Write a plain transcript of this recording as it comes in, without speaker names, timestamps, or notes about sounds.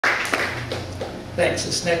Thanks.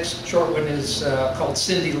 This next short one is called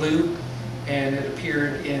Cindy Lou, and it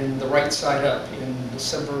appeared in The Right Side Up in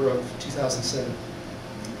December of 2007.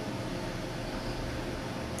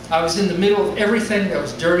 I was in the middle of everything that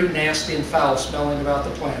was dirty, nasty, and foul-smelling about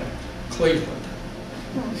the planet, Cleveland.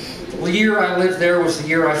 The year I lived there was the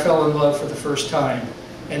year I fell in love for the first time,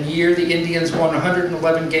 and the year the Indians won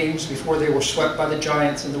 111 games before they were swept by the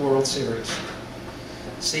Giants in the World Series.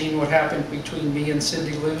 Seeing what happened between me and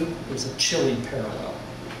Cindy Lou was a chilling parallel.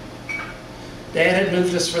 Dad had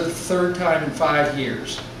moved us for the third time in 5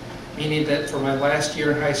 years, meaning that for my last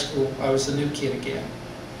year in high school, I was the new kid again.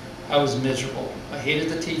 I was miserable. I hated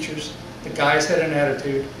the teachers, the guys had an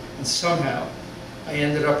attitude, and somehow I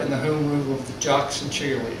ended up in the homeroom of the jocks and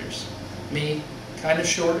cheerleaders. Me, kind of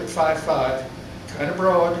short at 5'5", kind of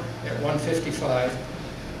broad at 155,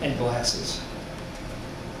 and glasses.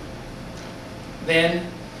 Then,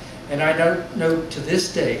 and I don't know to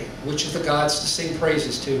this day which of the gods to sing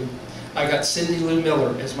praises to, I got Cindy Lou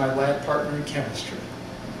Miller as my lab partner in chemistry.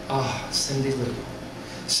 Ah, Cindy Lou.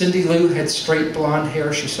 Cindy Lou had straight blonde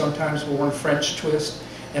hair she sometimes wore in French twist,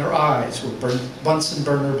 and her eyes were Bunsen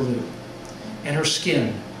burner blue. And her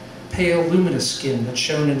skin, pale, luminous skin that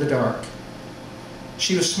shone in the dark.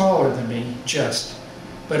 She was smaller than me, just,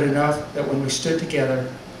 but enough that when we stood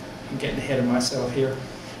together, I'm getting ahead of myself here,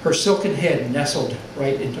 her silken head nestled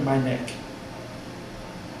right into my neck.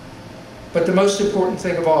 But the most important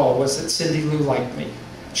thing of all was that Cindy Lou liked me.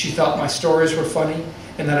 She thought my stories were funny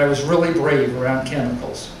and that I was really brave around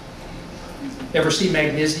chemicals. Ever see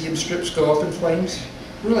magnesium strips go up in flames?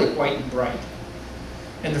 Really white and bright.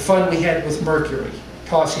 And the fun we had with mercury,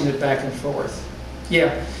 tossing it back and forth.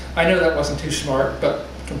 Yeah, I know that wasn't too smart, but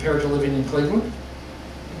compared to living in Cleveland.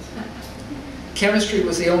 Chemistry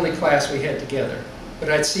was the only class we had together, but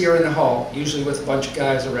I'd see her in the hall, usually with a bunch of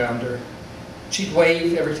guys around her. She'd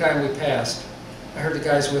wave every time we passed. I heard the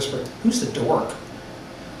guys whisper, "Who's the dork?"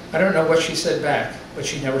 I don't know what she said back, but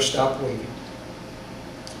she never stopped waving.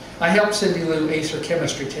 I helped Cindy Lou ace her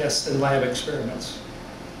chemistry tests and lab experiments.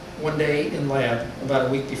 One day in lab, about a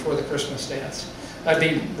week before the Christmas dance, I'd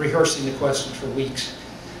been rehearsing the questions for weeks.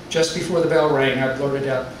 Just before the bell rang, I blurted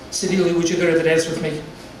out, "Cindy Lou, would you go to the dance with me?"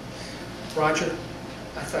 "Roger,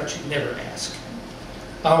 I thought you'd never ask."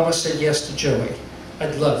 I almost said yes to Joey.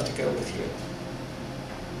 "I'd love to go with you."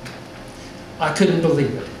 I couldn't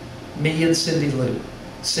believe it. Me and Cindy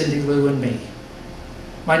Lou and me.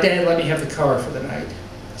 My dad let me have the car for the night.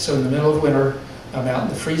 So in the middle of winter, I'm out in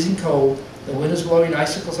the freezing cold, the wind is blowing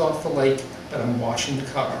icicles off the lake, but I'm washing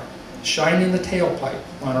the car, shining the tailpipe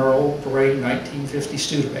on our old gray 1950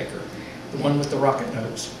 Studebaker, the one with the rocket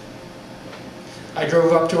nose. I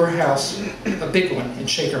drove up to her house, a big one in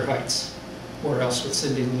Shaker Heights. Where else would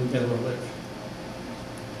Cindy Lou Miller live?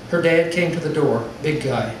 Her dad came to the door, big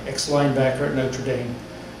guy, ex-linebacker at Notre Dame,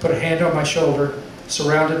 put a hand on my shoulder,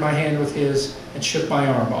 surrounded my hand with his, and shook my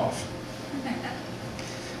arm off.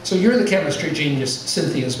 "So you're the chemistry genius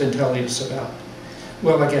Cynthia's been telling us about."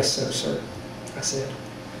 "Well, I guess so, sir," I said.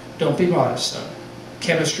 "Don't be modest, son.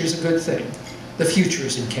 Chemistry's a good thing. The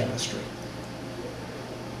future's in chemistry."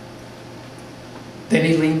 Then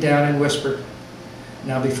he leaned down and whispered,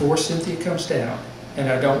 "Now before Cynthia comes down, and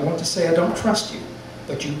I don't want to say I don't trust you,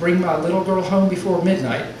 but you bring my little girl home before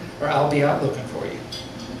midnight, or I'll be out looking for you."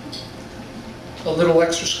 A little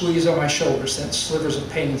extra squeeze on my shoulder sent slivers of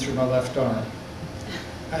pain through my left arm.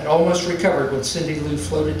 I'd almost recovered when Cindy Lou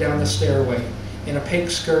floated down the stairway in a pink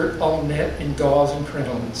skirt all net in gauze and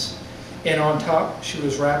crinolines. And on top, she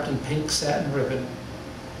was wrapped in pink satin ribbon.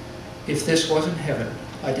 If this wasn't heaven,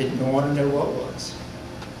 I didn't want to know what was.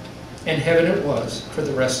 And heaven it was for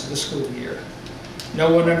the rest of the school year. No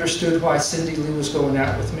one understood why Cindy Lou was going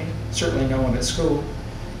out with me, certainly no one at school.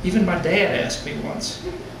 Even my dad asked me once,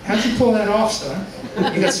 "How'd you pull that off, son?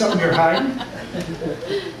 You got something you're hiding?"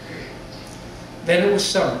 Then it was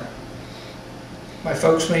summer. My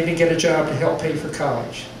folks made me get a job to help pay for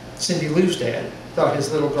college. Cindy Lou's dad thought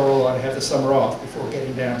his little girl ought to have the summer off before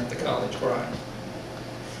getting down to the college grind.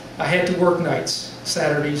 I had to work nights,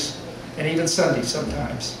 Saturdays, and even Sundays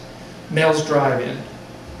sometimes. Mel's Drive-In.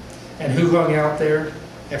 And who hung out there?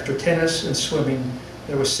 After tennis and swimming,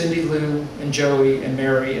 there was Cindy Lou and Joey and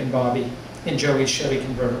Mary and Bobby in Joey's Chevy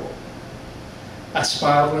convertible. I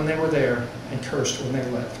smiled when they were there and cursed when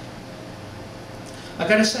they left. I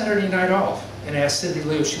got a Saturday night off and asked Cindy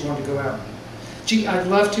Lou if she wanted to go out. "Gee, I'd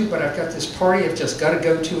love to, but I've got this party I've just got to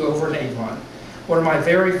go to over in Avon. One of my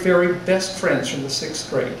very, very best friends from the 6th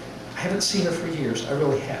grade. I haven't seen her for years. I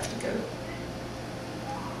really have to go."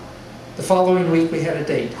 The following week we had a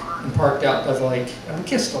date and parked out by the lake, and we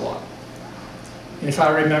kissed a lot. And if I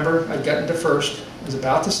remember, I'd gotten to first, was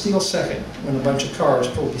about to steal second when a bunch of cars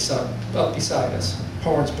pulled up beside us,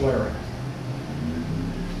 horns blaring.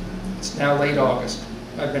 It's now late August.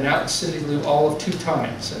 I've been out in Cindy Lou all of 2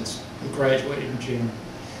 times since we graduated in June.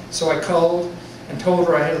 So I called and told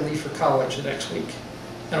her I had to leave for college the next week,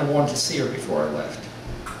 and I wanted to see her before I left.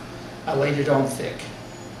 I laid it on thick.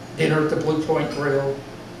 Dinner at the Blue Point Grill,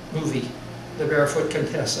 movie, The Barefoot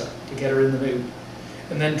Contessa, to get her in the mood,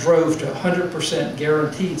 and then drove to a 100%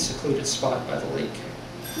 guaranteed secluded spot by the lake.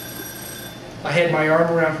 I had my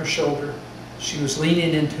arm around her shoulder. She was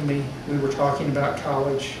leaning into me. We were talking about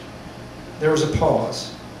college. There was a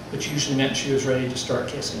pause, which usually meant she was ready to start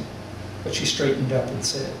kissing, but she straightened up and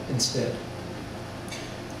said instead,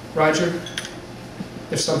 "Roger,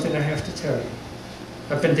 there's something I have to tell you.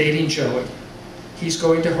 I've been dating Joey. He's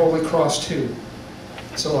going to Holy Cross too,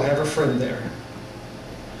 so I'll have a friend there.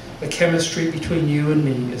 The chemistry between you and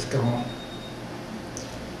me is gone."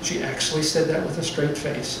 She actually said that with a straight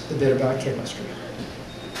face, the bit about chemistry.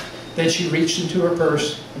 Then she reached into her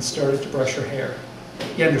purse and started to brush her hair.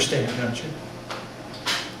 You understand, don't you?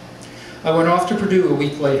 I went off to Purdue a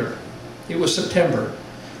week later. It was September,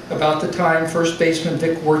 about the time first baseman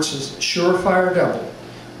Vic Wirtz's surefire double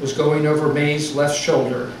was going over May's left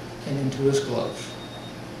shoulder and into his glove.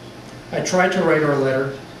 I tried to write her a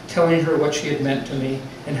letter, telling her what she had meant to me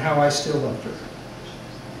and how I still loved her.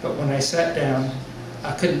 But when I sat down,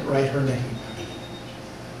 I couldn't write her name.